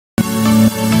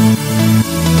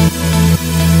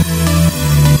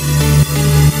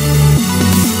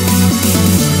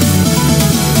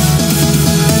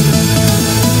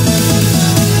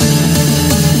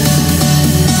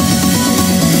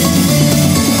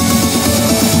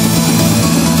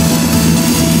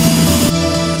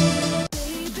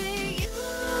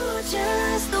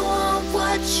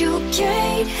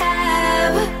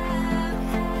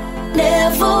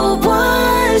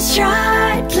always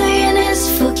tried playing his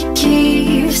for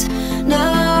keeps.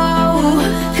 No,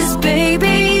 'cause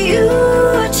baby, you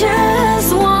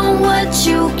just want what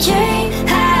you can't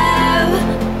have.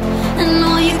 And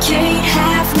no, you can't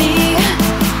have me.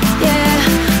 Yeah,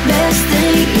 best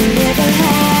thing you ever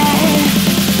had.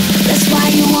 That's why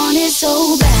you want it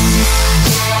so bad.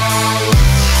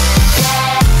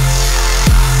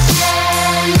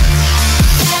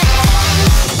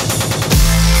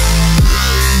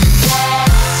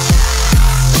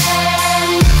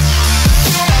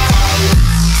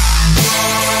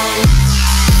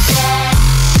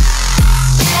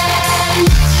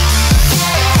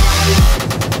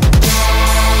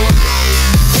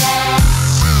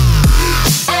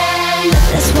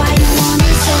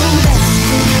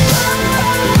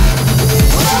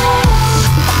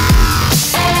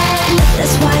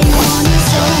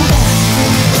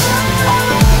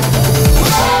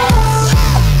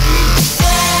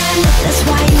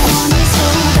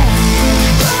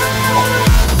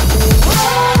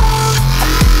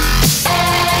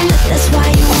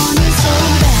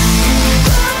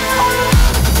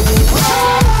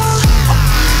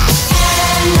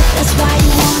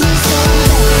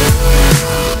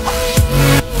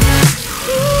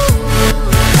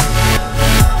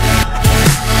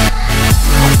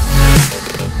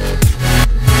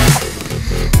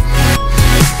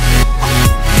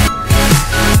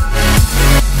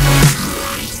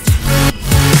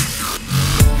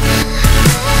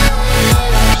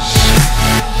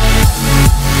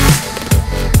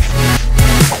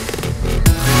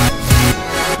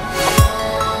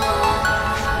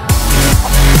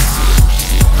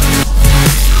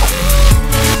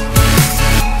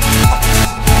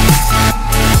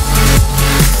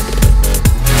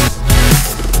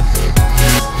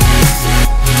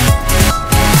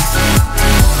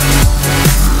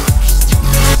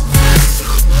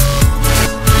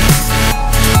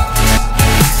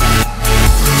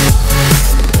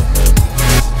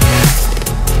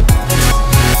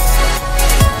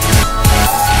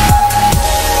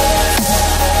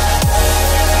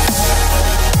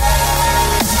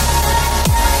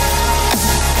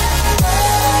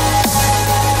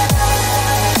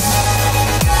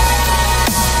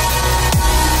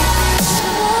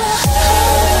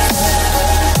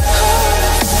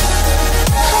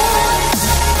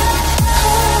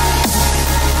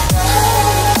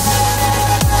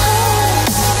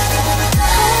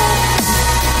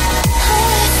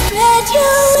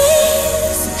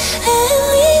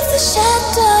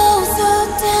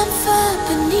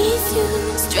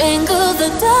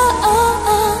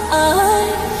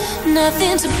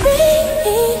 Nothing to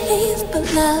breathe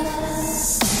but love.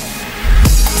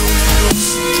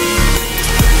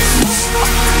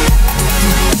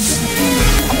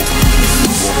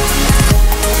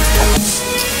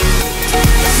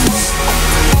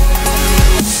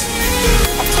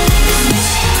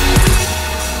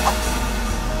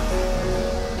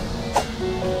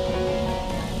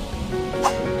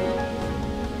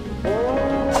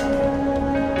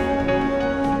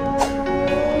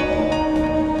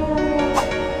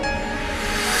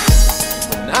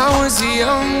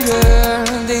 Younger,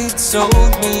 they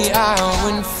told me I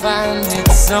wouldn't find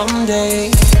it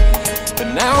someday, but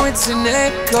now it's an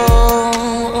echo,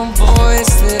 a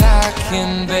voice that I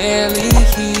can barely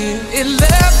hear. It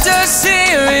left us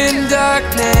here in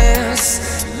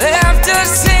darkness, left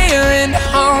us here in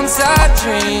haunts our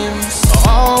dreams.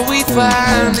 All we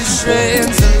find is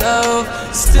shreds of love,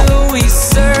 still we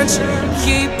search,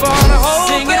 keep on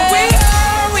hoping.